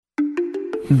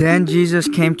Then Jesus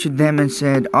came to them and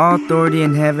said, "All authority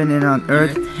in heaven and on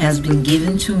earth has been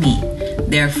given to me.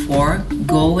 Therefore,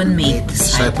 go and make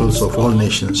disciples of all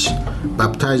nations,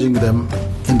 baptizing them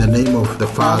in the name of the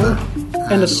Father,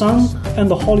 and the Son, and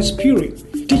the Holy Spirit,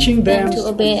 teaching them to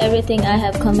obey everything I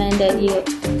have commanded you.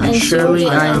 And surely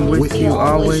I am with you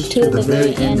always to the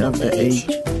very end of the age."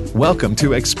 Welcome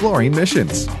to Exploring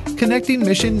Missions, connecting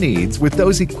mission needs with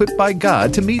those equipped by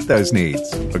God to meet those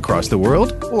needs, across the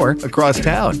world or across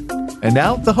town. And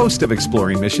now, the host of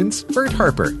Exploring Missions, Bert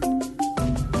Harper.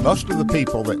 Most of the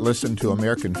people that listen to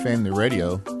American Family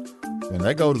Radio, when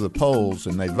they go to the polls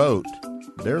and they vote,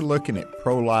 they're looking at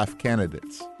pro-life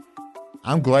candidates.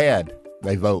 I'm glad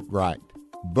they vote right,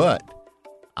 but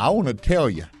I want to tell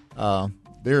you,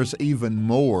 there's even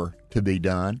more to be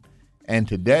done. And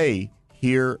today,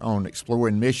 here on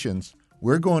Exploring Missions,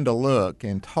 we're going to look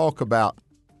and talk about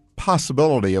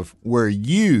possibility of where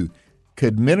you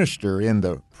could minister in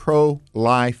the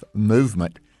pro-life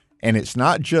movement. And it's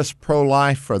not just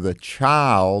pro-life for the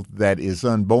child that is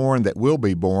unborn, that will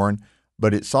be born,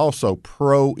 but it's also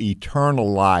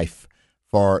pro-eternal life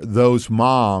for those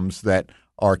moms that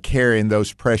are carrying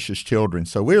those precious children.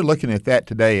 So we're looking at that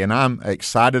today, and I'm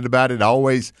excited about it. I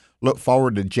always look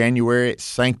forward to January. It's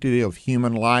Sanctity of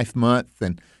Human Life Month,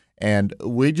 and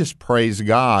we just praise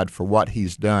God for what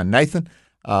He's done. Nathan,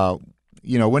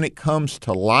 when it comes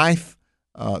to life,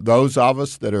 those of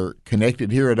us that are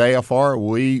connected here at AFR,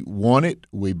 we want it,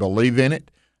 we believe in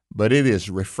it, but it is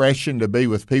refreshing to be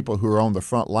with people who are on the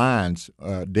front lines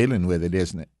dealing with it,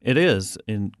 isn't it? It is,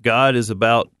 and God's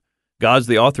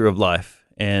the author of life,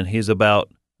 and He's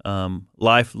about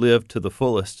life lived to the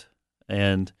fullest,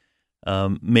 and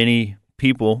many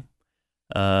people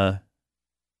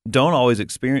don't always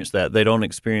experience that. They don't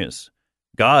experience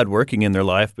God working in their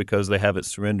life because they haven't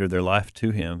surrendered their life to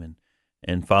Him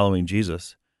and following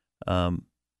Jesus. And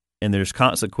there's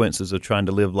consequences of trying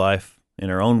to live life in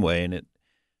our own way, and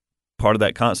part of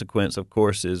that consequence, of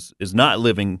course, is not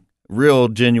living real,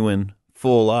 genuine,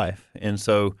 full life. And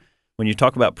so when you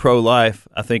talk about pro-life,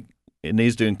 I think it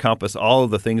needs to encompass all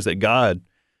of the things that God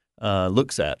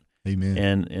looks at.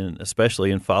 Amen. And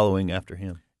especially in following after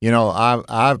Him.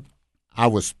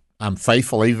 I'm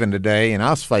faithful even today, and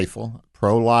I was faithful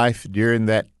pro-life during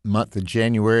that month of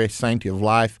January, Sanctity of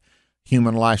Life,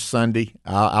 Human Life Sunday.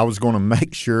 I was going to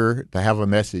make sure to have a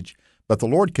message, but the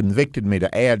Lord convicted me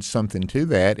to add something to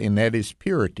that, and that is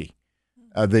purity.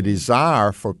 The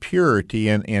desire for purity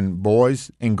in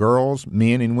boys and girls,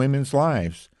 men and women's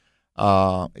lives,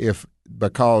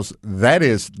 because that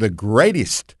is the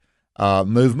greatest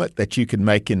movement that you can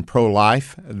make in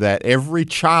pro-life. That every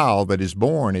child that is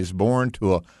born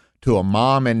to a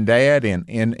mom and dad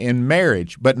in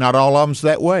marriage, but not all of them's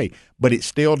that way. But it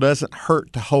still doesn't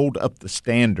hurt to hold up the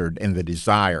standard and the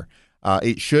desire.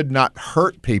 It should not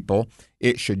hurt people.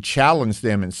 It should challenge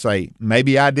them and say,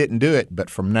 maybe I didn't do it, but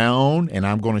from now on, and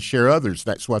I'm going to share others,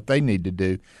 that's what they need to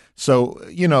do. So,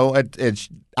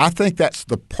 I think that's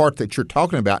the part that you're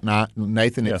talking about,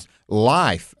 Nathan. It's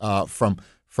life from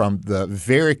the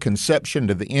very conception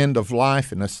to the end of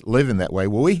life, and us living that way.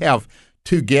 Well, we have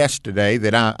two guests today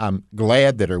that I'm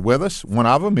glad that are with us. One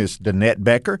of them is Danette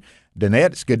Becker.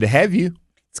 Danette, it's good to have you.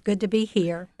 It's good to be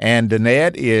here. And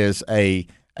Danette is a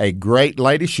great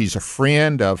lady. She's a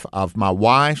friend of my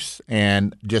wife's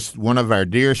and just one of our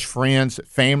dearest friends,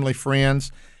 family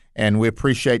friends, and we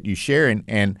appreciate you sharing.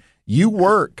 And you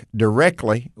work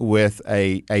directly with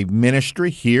a ministry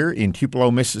here in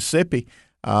Tupelo, Mississippi.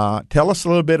 Tell us a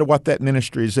little bit of what that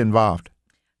ministry is involved.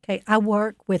 Okay, I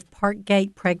work with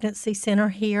Parkgate Pregnancy Center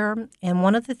here, and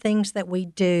one of the things that we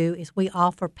do is we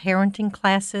offer parenting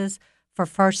classes for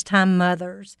first-time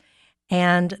mothers,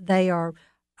 and they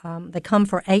come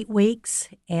for 8 weeks,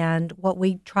 and what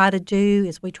we try to do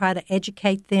is we try to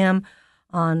educate them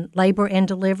on labor and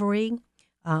delivery.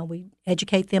 We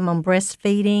educate them on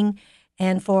breastfeeding,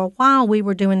 and for a while we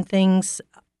were doing things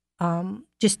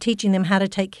just teaching them how to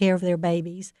take care of their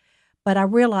babies. But I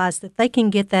realized that they can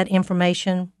get that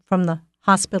information from the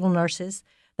hospital nurses.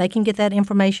 They can get that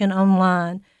information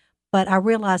online. But I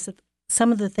realized that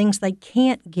some of the things they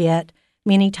can't get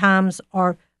many times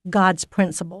are God's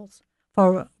principles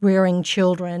for rearing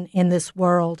children in this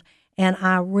world. And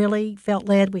I really felt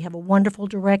led. We have a wonderful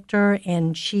director,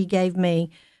 and she gave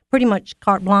me pretty much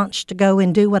carte blanche to go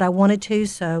and do what I wanted to.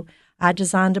 So I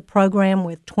designed a program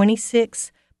with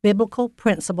 26 biblical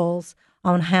principles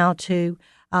on how to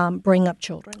bring up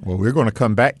children. Well, we're going to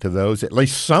come back to those, at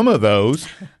least some of those.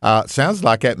 Sounds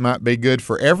like that might be good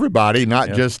for everybody, not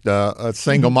just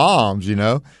single moms,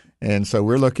 And so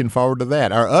we're looking forward to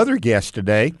that. Our other guest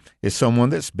today is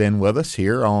someone that's been with us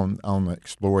here on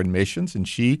Exploring Missions, and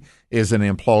she is an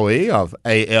employee of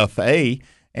AFA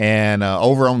and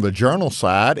over on the journal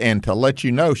side. And to let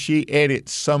you know, she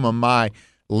edits some of my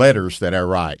letters that I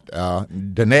write.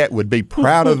 Danette would be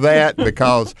proud of that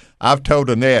because I've told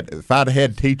Danette if I'd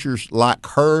had teachers like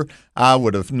her, I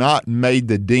would have not made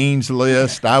the dean's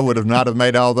list. I would have not have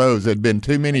made all those. There'd been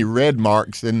too many red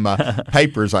marks in my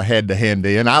papers I had to hand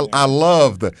in. I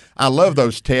love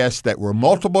those tests that were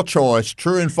multiple choice,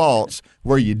 true and false,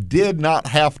 where you did not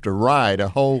have to write a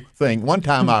whole thing. One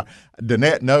time,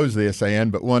 Danette knows this, Ann,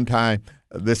 but one time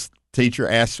this teacher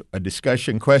asked a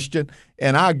discussion question,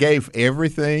 and I gave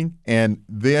everything, and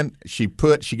then she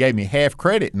gave me half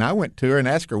credit, and I went to her and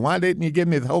asked her, why didn't you give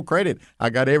me the whole credit? I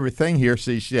got everything here.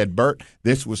 See, she said, Bert,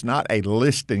 this was not a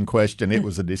listing question. It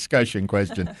was a discussion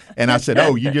question. And I said,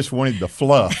 oh, you just wanted the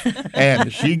fluff. And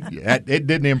it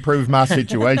didn't improve my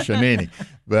situation any.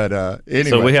 But anyway.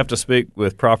 So we have to speak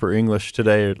with proper English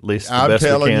today, or at least the best we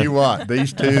can. I'm telling you what,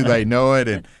 these two, they know it,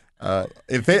 and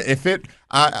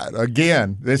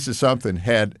again, this is something.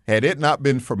 Had it not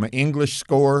been for my English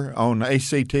score on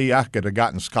ACT, I could have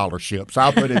gotten scholarships.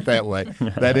 I'll put it that way.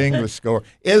 That English score.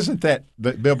 Isn't that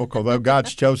biblical, though?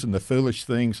 God's chosen the foolish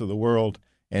things of the world,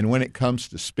 and when it comes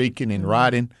to speaking and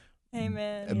writing,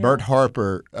 Amen. Bert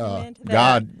Harper,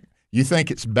 God. You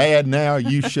think it's bad now?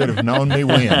 You should have known me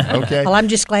when, okay? Well, I'm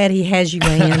just glad he has you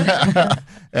in.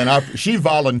 And she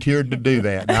volunteered to do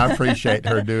that, and I appreciate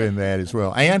her doing that as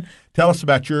well. Ann, tell us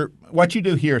about what you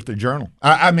do here at the Journal.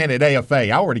 I meant at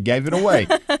AFA. I already gave it away.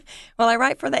 Well, I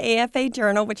write for the AFA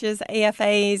Journal, which is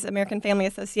AFA's American Family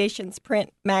Association's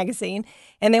print magazine.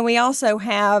 And then we also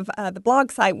have the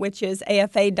blog site, which is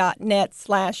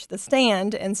afa.net/The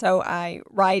Stand. And so I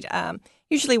write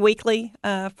usually weekly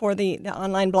for the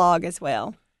online blog as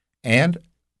well. And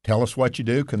tell us what you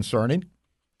do concerning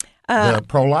the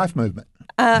pro-life movement.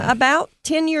 About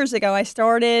 10 years ago, I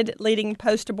started leading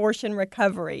post-abortion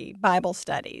recovery Bible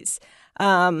studies.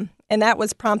 And that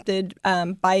was prompted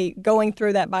by going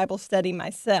through that Bible study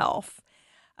myself.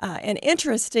 And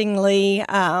interestingly,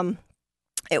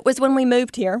 it was when we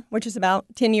moved here, which is about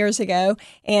 10 years ago,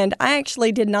 and I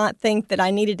actually did not think that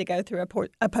I needed to go through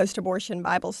a post-abortion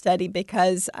Bible study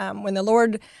because when the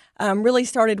Lord really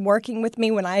started working with me,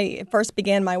 when I first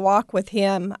began my walk with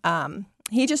Him,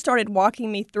 He just started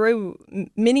walking me through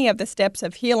many of the steps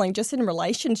of healing just in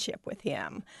relationship with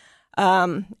Him.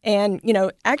 And,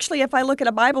 actually, if I look at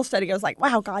a Bible study, I was like,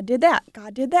 wow, God did that,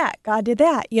 God did that, God did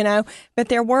that, But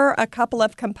there were a couple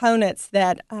of components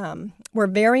that were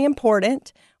very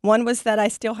important. One was that I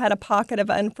still had a pocket of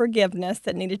unforgiveness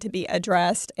that needed to be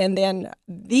addressed. And then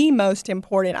the most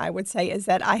important, I would say, is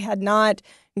that I had not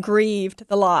grieved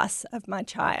the loss of my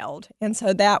child. And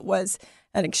so that was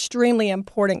an extremely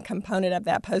important component of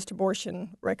that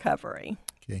post-abortion recovery.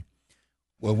 Okay.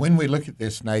 Well, when we look at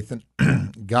this, Nathan,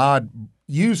 God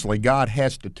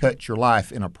has to touch your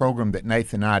life. In a program that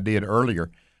Nathan and I did earlier,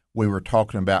 we were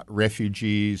talking about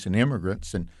refugees and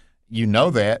immigrants, and you know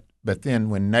that. But then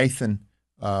when Nathan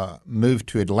moved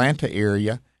to Atlanta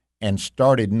area and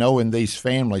started knowing these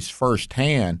families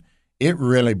firsthand, it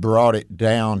really brought it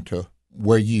down to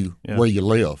where you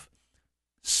live.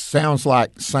 Sounds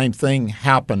like the same thing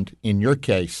happened in your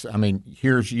case. I mean,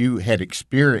 here's you had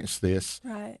experienced this,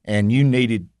 right, and you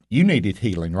needed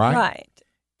healing, right? Right.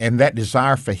 And that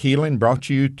desire for healing brought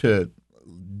you to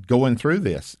going through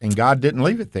this, and God didn't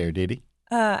leave it there, did He?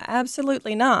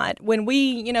 Absolutely not. When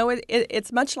we,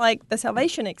 it's much like the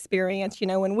salvation experience.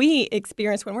 When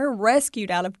we're rescued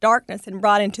out of darkness and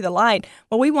brought into the light,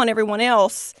 well, we want everyone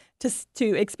else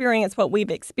to experience what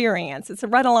we've experienced. It's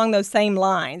right along those same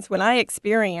lines. When I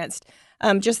experienced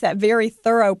just that very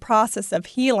thorough process of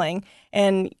healing,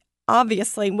 and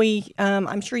obviously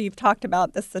I'm sure you've talked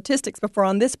about the statistics before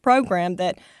on this program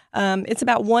that it's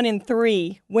about 1 in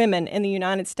 3 women in the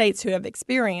United States who have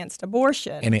experienced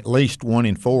abortion. And at least 1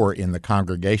 in 4 in the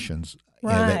congregations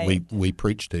that we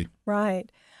preach to.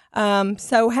 Right.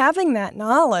 So having that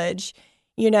knowledge,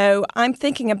 I'm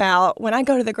thinking about when I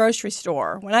go to the grocery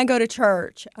store, when I go to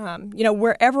church,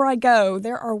 wherever I go,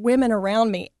 there are women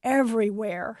around me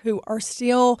everywhere who are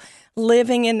still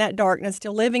living in that darkness,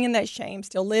 still living in that shame,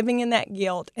 still living in that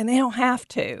guilt, and they don't have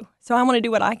to. So I want to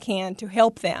do what I can to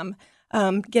help them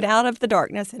get out of the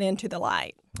darkness and into the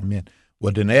light. Amen.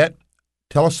 Well, Danette,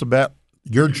 tell us about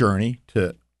your journey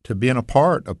to being a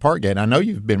part of Parkgate. I know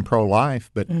you've been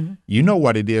pro-life, but you know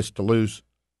what it is to lose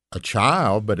a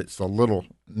child, but it's a little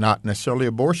not necessarily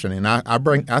abortion. And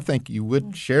I think you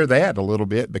would share that a little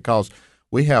bit because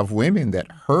we have women that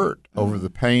hurt over the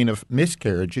pain of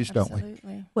miscarriages, don't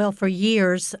we? Well, for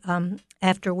years,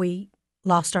 after we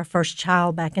lost our first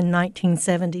child back in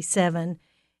 1977,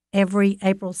 every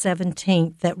April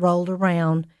 17th that rolled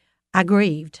around, I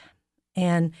grieved.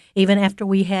 And even after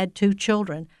we had 2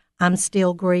 children, I'm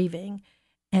still grieving.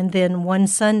 And then one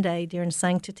Sunday during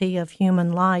Sanctity of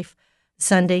Human Life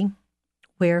Sunday,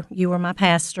 where you were my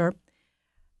pastor,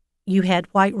 you had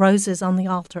white roses on the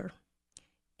altar.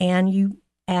 And you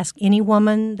asked any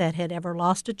woman that had ever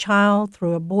lost a child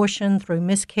through abortion, through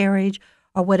miscarriage,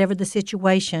 or whatever the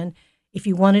situation, if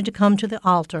you wanted to come to the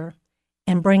altar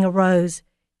and bring a rose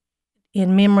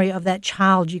in memory of that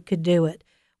child, you could do it.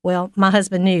 Well, my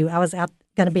husband knew I was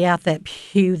going to be out that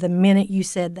pew the minute you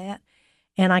said that.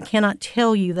 And I cannot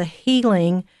tell you the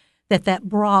healing that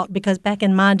brought, because back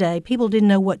in my day, people didn't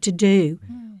know what to do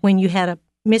when you had a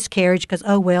miscarriage because,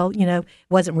 it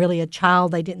wasn't really a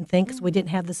child. They didn't think, because we didn't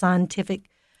have the scientific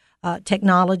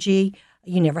technology.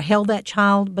 You never held that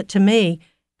child. But to me,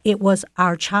 it was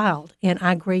our child, and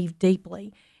I grieved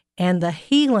deeply. And the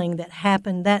healing that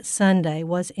happened that Sunday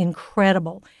was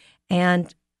incredible.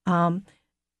 And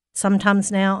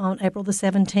sometimes now on April the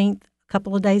 17th, a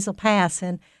couple of days will pass,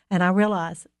 and I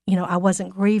realize, I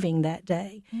wasn't grieving that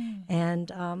day.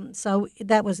 And so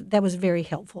that was very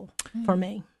helpful for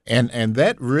me. And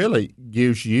that really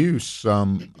gives you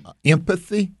some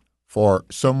empathy for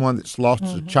someone that's lost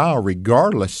a child,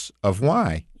 regardless of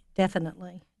why.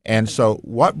 Definitely. And so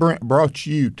what brought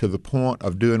you to the point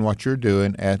of doing what you're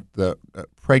doing at the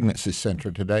Pregnancy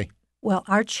Center today? Well,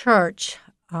 our church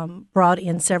brought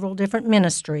in several different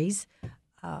ministries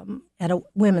at a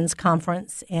women's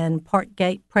conference, and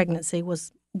Parkgate Pregnancy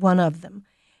was one of them.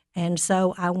 And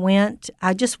so I went.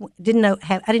 I just didn't know.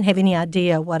 I didn't have any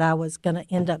idea what I was going to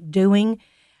end up doing.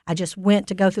 I just went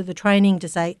to go through the training to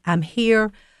say, I'm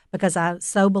here because I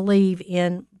so believe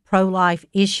in pro-life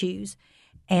issues.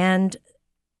 And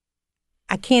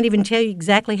I can't even tell you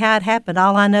exactly how it happened.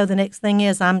 All I know the next thing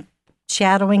is I'm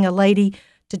shadowing a lady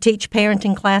to teach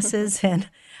parenting classes, and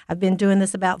I've been doing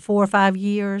this about 4 or 5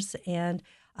 years, and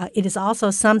it is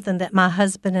also something that my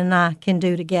husband and I can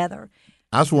do together.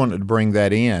 I just wanted to bring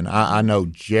that in. I know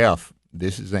Jeff,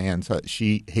 this is Ann's,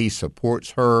 he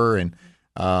supports her, and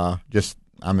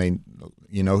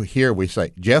here we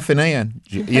say Jeff and Ann,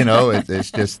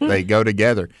 it's just they go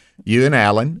together. You and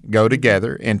Alan go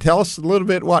together, and tell us a little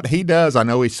bit what he does. I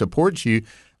know he supports you,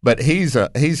 but he's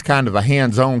kind of a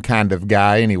hands-on kind of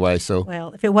guy anyway. So,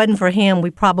 well, if it wasn't for him,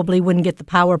 we probably wouldn't get the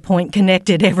PowerPoint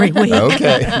connected every week.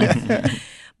 Okay.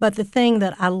 But the thing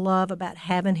that I love about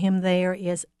having him there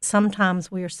is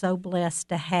sometimes we are so blessed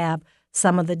to have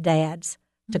some of the dads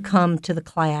to come to the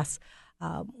class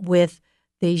with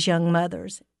these young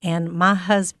mothers. And my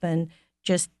husband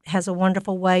just has a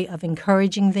wonderful way of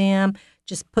encouraging them,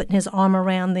 just putting his arm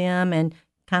around them and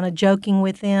kind of joking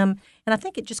with them. And I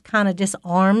think it just kind of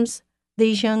disarms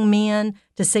these young men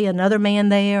to see another man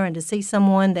there and to see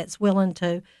someone that's willing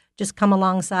to just come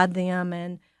alongside them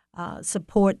and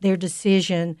support their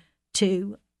decision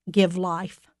to give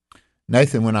life.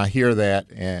 Nathan, when I hear that,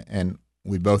 and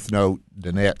we both know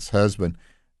Danette's husband,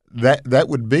 that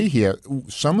would be here.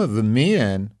 Some of the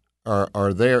men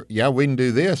are there, yeah, we can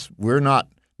do this. We're not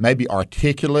maybe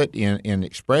articulate in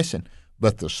expressing,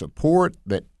 but the support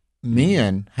that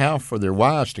men have for their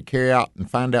wives to carry out and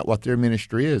find out what their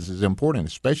ministry is important,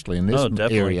 especially in this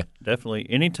area. Definitely.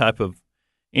 Any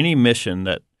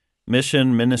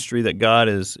ministry that God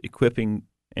is equipping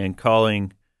and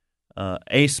calling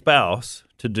a spouse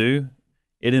to do,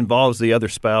 it involves the other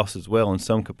spouse as well in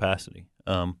some capacity.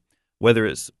 Whether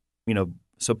it's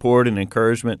support and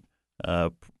encouragement,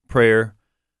 prayer,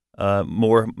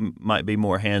 might be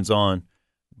more hands-on,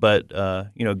 but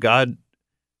God,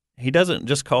 He doesn't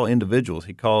just call individuals;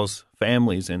 He calls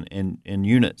families and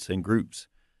units and groups,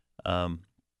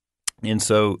 and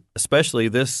so especially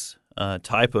this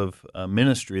type of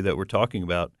ministry that we're talking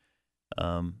about,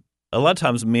 a lot of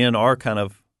times men are kind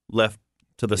of left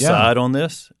to the side on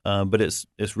this, but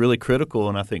it's really critical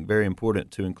and I think very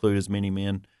important to include as many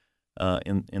men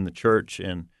in the church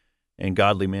and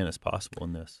godly men as possible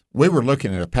in this. We were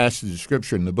looking at a passage of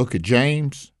Scripture in the book of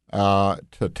James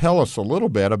to tell us a little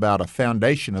bit about a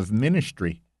foundation of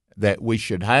ministry that we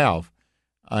should have.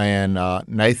 And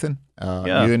Nathan, you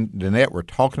and Danette were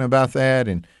talking about that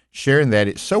and sharing that.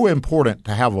 It's so important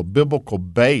to have a biblical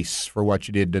base for what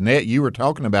you did. Danette, you were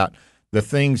talking about the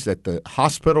things that the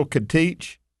hospital could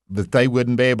teach that they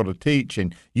wouldn't be able to teach,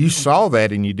 and you saw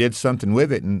that and you did something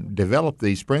with it and developed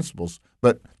these principles.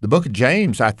 But the book of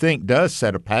James, I think, does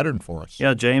set a pattern for us.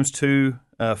 Yeah, James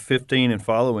 2:15 and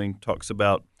following talks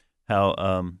about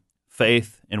how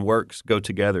faith and works go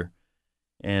together.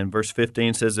 And verse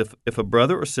 15 says, if a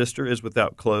brother or sister is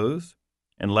without clothes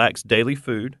and lacks daily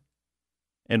food,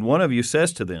 and one of you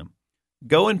says to them,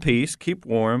 go in peace, keep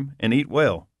warm, and eat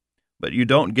well, but you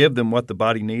don't give them what the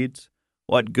body needs,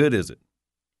 what good is it?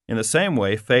 In the same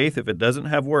way, faith, if it doesn't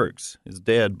have works, is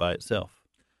dead by itself.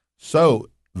 So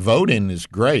voting is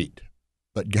great,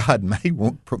 but God may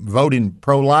want voting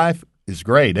pro-life is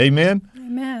great. Amen?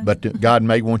 Amen. But God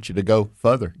may want you to go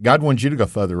further. God wants you to go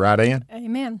further, right, Ann?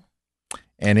 Amen.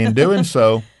 And in doing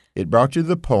so, it brought you to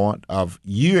the point of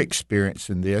you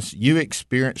experiencing this. You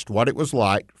experienced what it was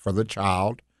like for the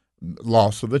child,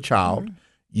 loss of the child. Mm-hmm.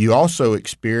 You also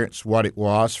experienced what it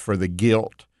was for the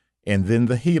guilt and then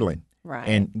the healing. Right.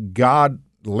 And God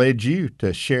led you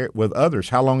to share it with others.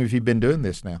 How long have you been doing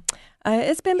this now?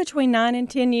 It's been between 9 and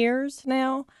 10 years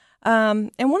now.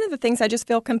 And one of the things I just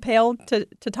feel compelled to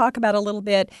talk about a little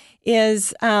bit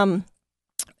is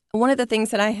one of the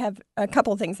things that a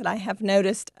couple of things that I have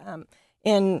noticed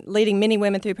in leading many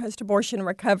women through post-abortion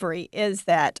recovery is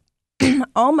that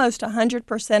almost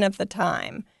 100% of the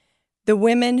time, the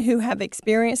women who have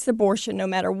experienced abortion, no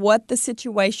matter what the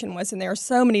situation was, and there are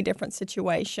so many different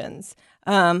situations,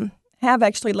 have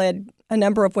actually led a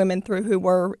number of women through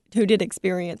who did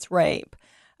experience rape.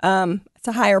 It's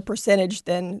a higher percentage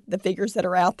than the figures that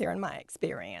are out there in my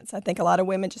experience. I think a lot of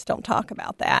women just don't talk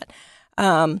about that.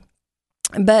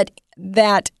 But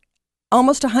that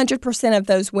almost 100% of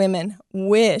those women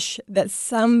wish that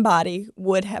somebody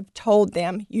would have told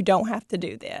them, you don't have to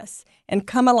do this, and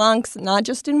come along, not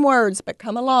just in words, but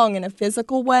come along in a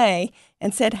physical way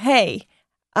and said, hey,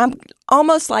 I'm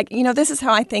almost like, this is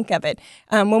how I think of it.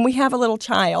 When we have a little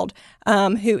child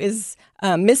who is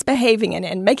misbehaving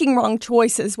and making wrong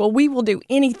choices, well, we will do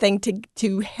anything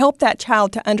to help that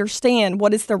child to understand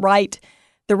what is the right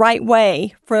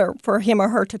way for him or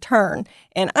her to turn.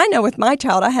 And I know with my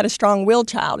child, I had a strong-willed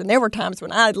child, and there were times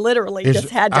when I literally just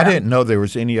had to. I didn't know there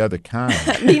was any other kind.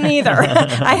 Me neither.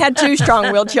 I had 2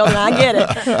 strong-willed children. I get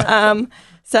it.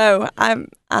 So I'm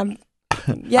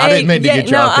yay, I didn't mean to get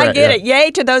you off track. I get it. Yay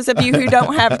to those of you who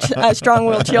don't have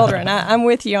strong-willed children. I'm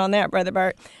with you on that, Brother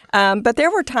Bert. But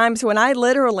there were times when I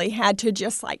literally had to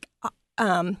just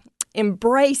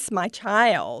embrace my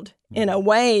child in a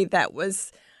way that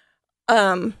was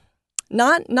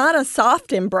not a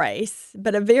soft embrace,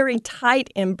 but a very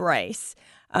tight embrace.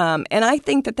 And I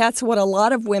think that that's what a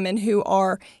lot of women who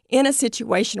are in a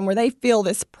situation where they feel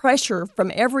this pressure from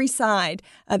every side,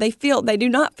 they do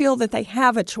not feel that they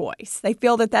have a choice. They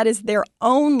feel that is their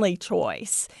only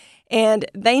choice. And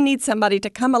they need somebody to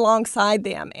come alongside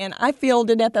them. And I feel,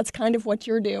 Danette, that's kind of what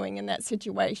you're doing in that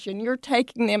situation. You're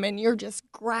taking them and you're just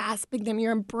grasping them.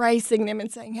 You're embracing them and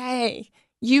saying, hey,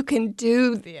 you can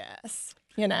do this,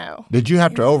 Did you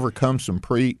have to overcome some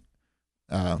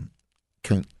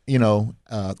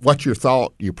what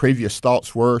your previous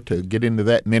thoughts were to get into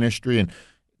that ministry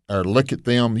or look at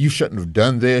them? You shouldn't have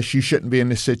done this. You shouldn't be in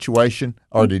this situation.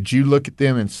 Or did you look at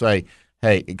them and say,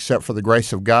 hey, except for the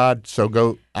grace of God, so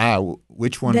go,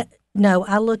 which one? No,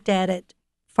 I looked at it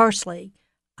firstly,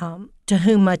 to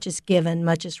whom much is given,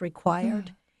 much is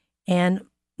required. And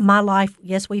my life,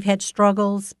 yes, we've had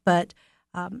struggles, but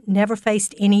never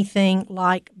faced anything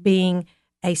like being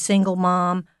a single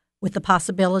mom with the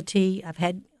possibility. I've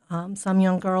had some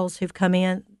young girls who've come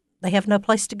in, they have no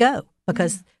place to go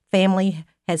because family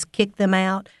has kicked them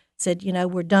out, said,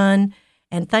 we're done.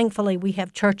 And thankfully, we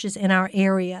have churches in our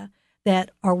area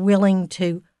that are willing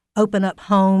to open up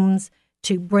homes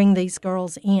to bring these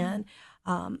girls in.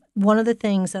 One of the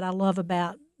things that I love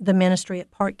about the ministry at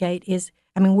Parkgate is,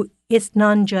 it's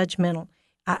non-judgmental.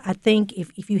 I think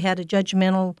if you had a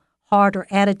judgmental heart or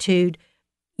attitude,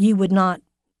 you would not,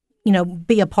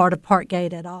 be a part of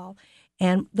Parkgate at all.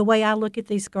 And the way I look at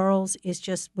these girls is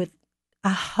just with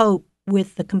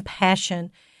the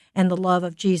compassion and the love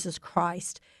of Jesus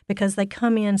Christ, because they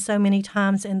come in so many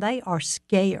times and they are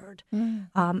scared.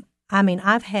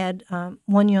 I've had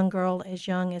one young girl as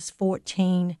young as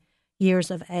 14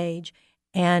 years of age,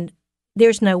 and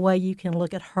there's no way you can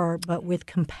look at her but with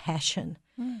compassion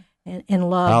and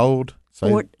love. How old?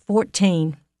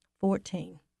 14.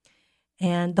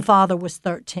 And the father was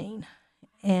 13.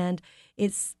 And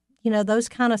it's, those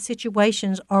kind of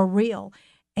situations are real.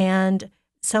 And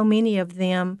so many of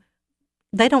them,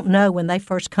 they don't know when they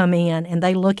first come in and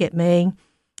they look at me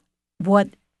what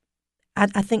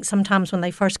I think sometimes when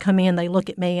they first come in, they look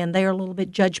at me and they're a little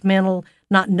bit judgmental,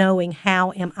 not knowing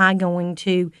how am I going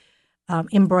to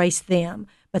embrace them.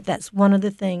 But that's one of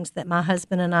the things that my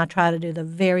husband and I try to do the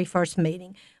very first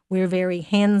meeting. We're very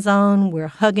hands-on. We're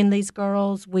hugging these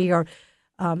girls. We are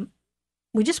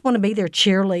we just want to be their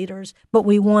cheerleaders, but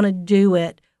we want to do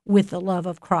it with the love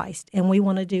of Christ. And we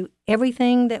want to do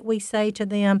everything that we say to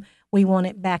them, we want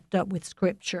it backed up with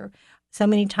Scripture. So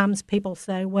many times people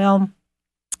say, well,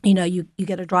 you know, you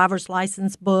get a driver's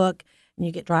license book, and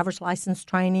you get driver's license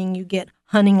training, you get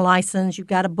hunting license, you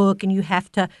got a book, and you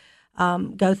have to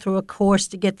go through a course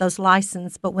to get those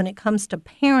license. But when it comes to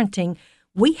parenting,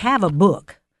 we have a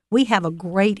book. We have a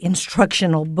great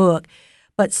instructional book,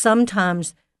 but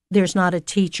sometimes there's not a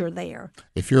teacher there.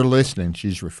 If you're listening,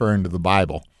 she's referring to the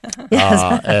Bible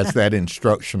as that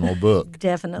instructional book.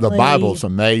 Definitely. The Bible's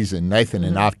amazing. Nathan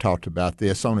and I've talked about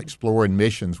this on Exploring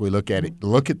Missions. We look at it.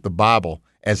 Look at the Bible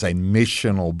as a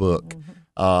missional book.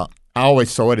 I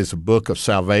always saw it as a book of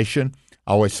salvation.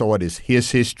 I always saw it as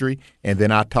his history, and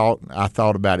then I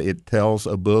thought about it. It tells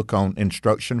a book on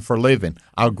instruction for living.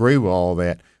 I agree with all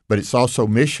that, but it's also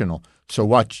missional. So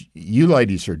what you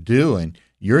ladies are doing,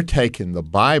 you're taking the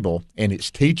Bible and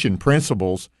it's teaching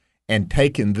principles and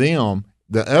taking them,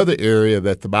 the other area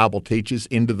that the Bible teaches,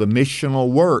 into the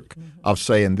missional work of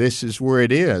saying this is where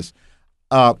it is.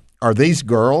 Are these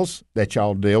girls that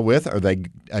y'all deal with, are they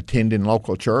attending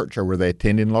local church, or were they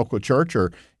attending local church,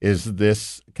 or is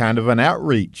this kind of an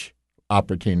outreach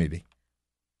opportunity?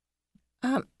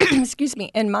 Excuse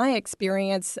me. In my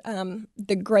experience,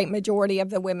 the great majority of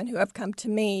the women who have come to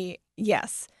me,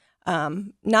 yes.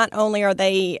 Not only are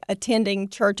they attending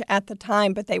church at the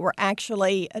time, but they were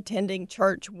actually attending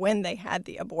church when they had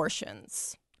the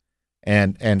abortions.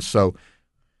 And so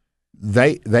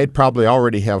they'd probably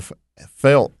already have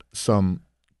felt some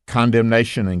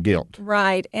condemnation and guilt.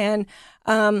 Right. And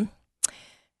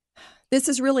this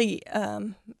is really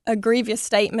a grievous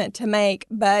statement to make,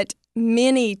 but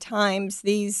many times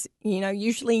these,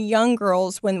 usually young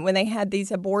girls, when they had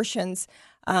these abortions,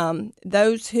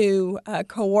 those who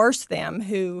coerced them,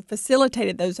 who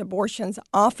facilitated those abortions,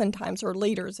 oftentimes are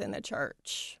leaders in the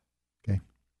church. Okay.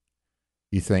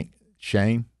 You think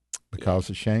shame, because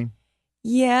of shame?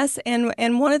 Yes,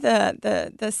 and one of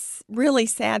the really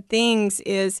sad things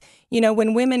is,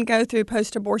 when women go through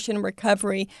post-abortion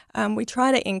recovery, we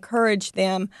try to encourage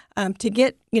them to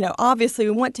get, obviously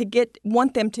we want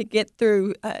them to get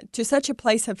through to such a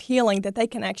place of healing that they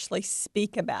can actually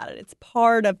speak about it. It's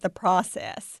part of the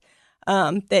process.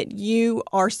 That you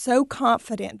are so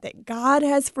confident that God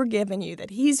has forgiven you,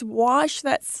 that He's washed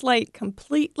that slate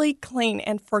completely clean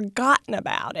and forgotten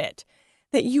about it,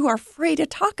 that you are free to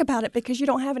talk about it because you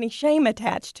don't have any shame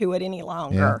attached to it any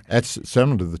longer. Yeah, that's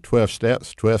similar to the 12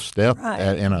 steps. 12 step right.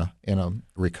 in a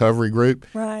recovery group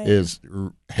right. is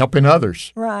helping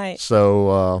others. Right.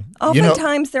 So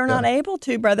oftentimes they're not able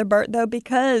to, Brother Bert, though,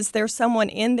 because there's someone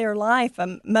in their life,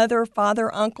 a mother,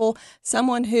 father, uncle,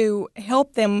 someone who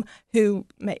helped them, who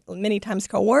many times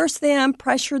coerced them,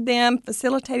 pressured them,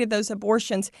 facilitated those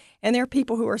abortions, and there are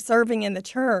people who are serving in the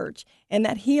church, and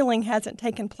that healing hasn't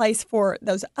taken place for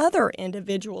those other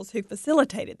individuals who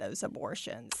facilitated those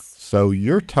abortions. So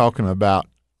you're talking about,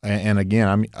 and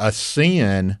again, a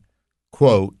sin,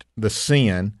 quote, the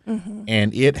sin,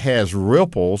 and it has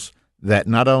ripples that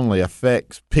not only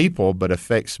affects people, but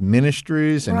affects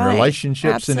ministries and right.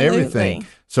 Absolutely. And everything.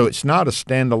 So it's not a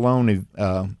standalone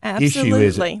issue,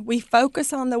 is it? We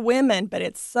focus on the women, but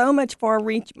it's so much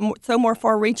more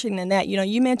far-reaching than that.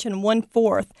 You mentioned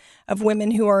 1/4 of women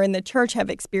who are in the church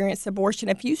have experienced abortion.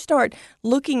 If you start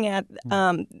looking at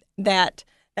that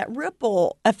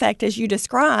ripple effect as you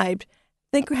described,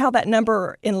 think how that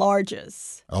number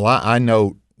enlarges. Well, I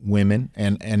know women,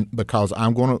 and because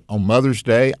I'm going to, on Mother's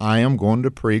Day, I am going to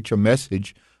preach a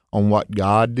message on what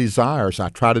God desires. I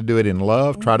try to do it in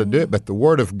love, try to do it, but the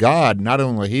Word of God not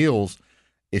only heals.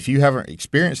 If you haven't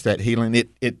experienced that healing,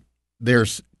 it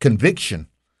there's conviction,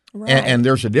 right. and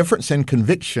there's a difference in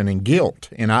conviction and guilt.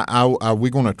 And we're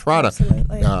going to try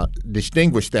to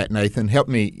distinguish that. Nathan, help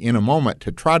me in a moment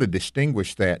to try to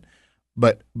distinguish that.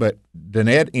 But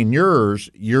Danette, in hers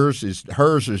is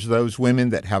those women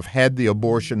that have had the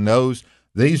abortion.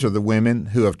 These are the women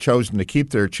who have chosen to keep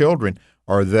their children.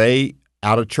 Are they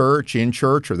out of church, in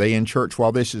church? Are they in church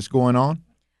while this is going on?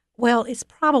 Well, it's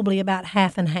probably about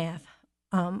half and half.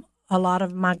 A lot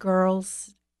of my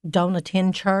girls don't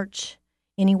attend church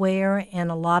anywhere,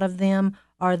 and a lot of them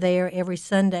are there every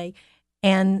Sunday.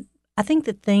 And I think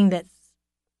the thing that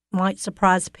might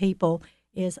surprise people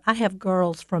is I have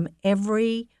girls from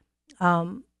every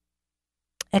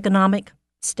economic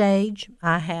stage.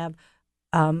 I have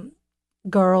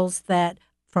girls that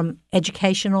from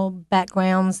educational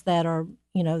backgrounds that are,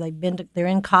 they're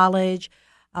in college.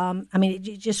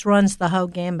 It just runs the whole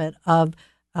gambit of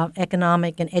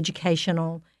economic and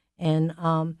educational and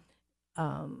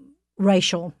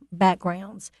racial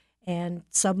backgrounds. And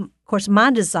so, of course,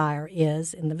 my desire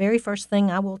is, and the very first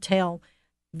thing I will tell,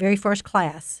 very first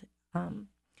class,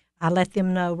 I let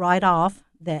them know right off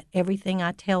that everything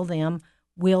I tell them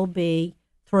will be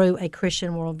through a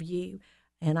Christian worldview.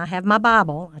 And I have my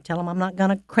Bible. I tell them I'm not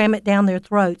going to cram it down their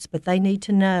throats, but they need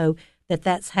to know that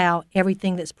that's how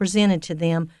everything that's presented to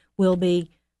them will be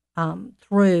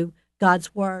through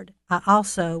God's Word. I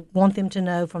also want them to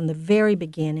know from the very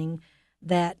beginning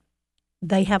that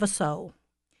they have a soul,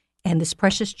 and this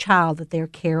precious child that they're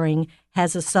carrying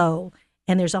has a soul,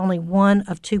 and there's only one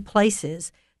of two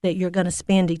places that you're going to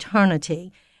spend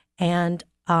eternity. And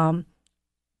one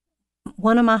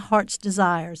of my heart's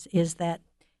desires is that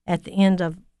at the end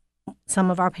of some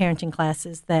of our parenting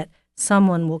classes that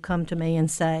someone will come to me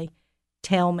and say,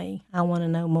 tell me, I want to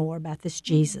know more about this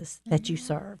Jesus that you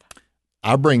serve.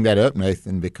 I bring that up,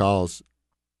 Nathan, because,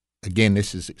 again,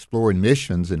 this is Exploring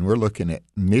Missions, and we're looking at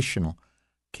missional.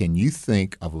 Can you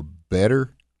think of a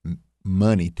better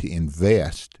money to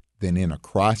invest than in a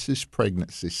crisis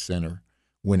pregnancy center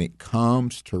when it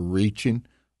comes to reaching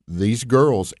these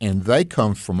girls? And they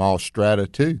come from all strata,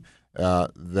 too.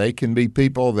 They can be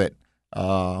people that,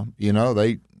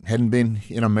 they hadn't been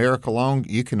in America long.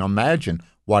 You can imagine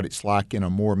what it's like in a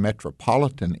more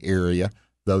metropolitan area,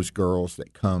 those girls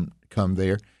that come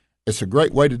there. It's a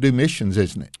great way to do missions,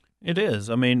 isn't it? It is.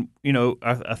 I mean,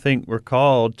 I think we're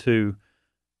called to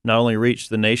not only reach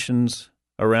the nations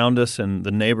around us and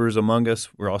the neighbors among us,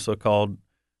 we're also called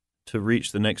to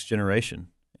reach the next generation.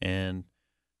 And,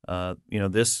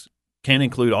 this can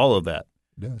include all of that.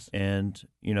 It does. And,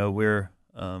 we're,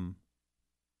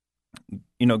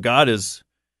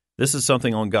 this is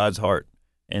something on God's heart.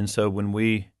 And so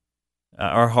when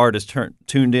our heart is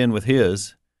tuned in with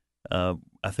His,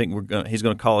 I think He's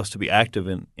going to call us to be active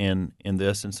in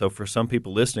this. And so for some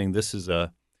people listening, this is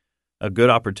a good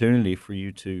opportunity for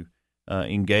you to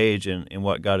engage in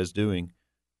what God is doing.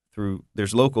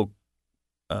 There's local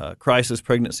crisis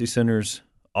pregnancy centers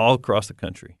all across the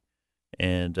country,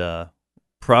 and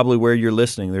probably where you're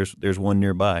listening, there's one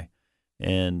nearby,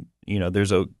 and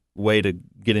there's a way to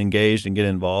get engaged and get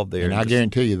involved there. And I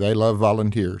guarantee you, they love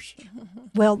volunteers.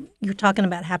 Well, you're talking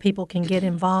about how people can get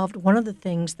involved. One of the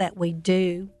things that we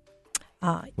do.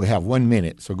 We have 1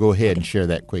 minute, so go ahead and share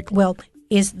that quickly. Well,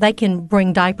 is they can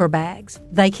bring diaper bags,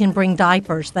 they can bring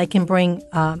diapers, they can bring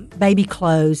baby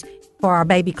clothes for our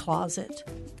baby closet.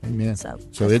 Amen. So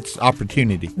it's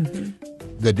opportunity.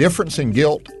 Mm-hmm. The difference in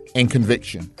guilt and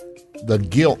conviction. The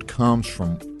guilt comes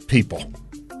from people.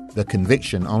 The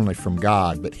conviction only from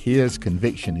God, but His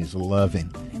conviction is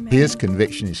loving. Amen. His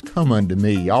conviction is, come unto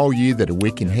me, all you that are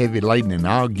weak and heavy laden, and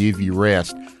I'll give you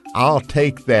rest. I'll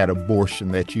take that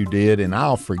abortion that you did, and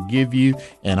I'll forgive you,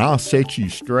 and I'll set you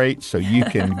straight so you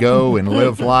can go and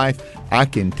live life. I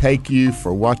can take you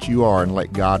for what you are and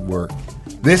let God work.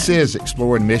 This is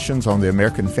Exploring Missions on the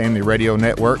American Family Radio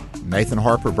Network. Nathan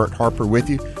Harper, Bert Harper with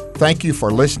you. Thank you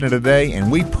for listening today,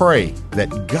 and we pray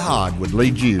that God would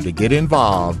lead you to get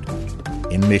involved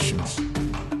in missions.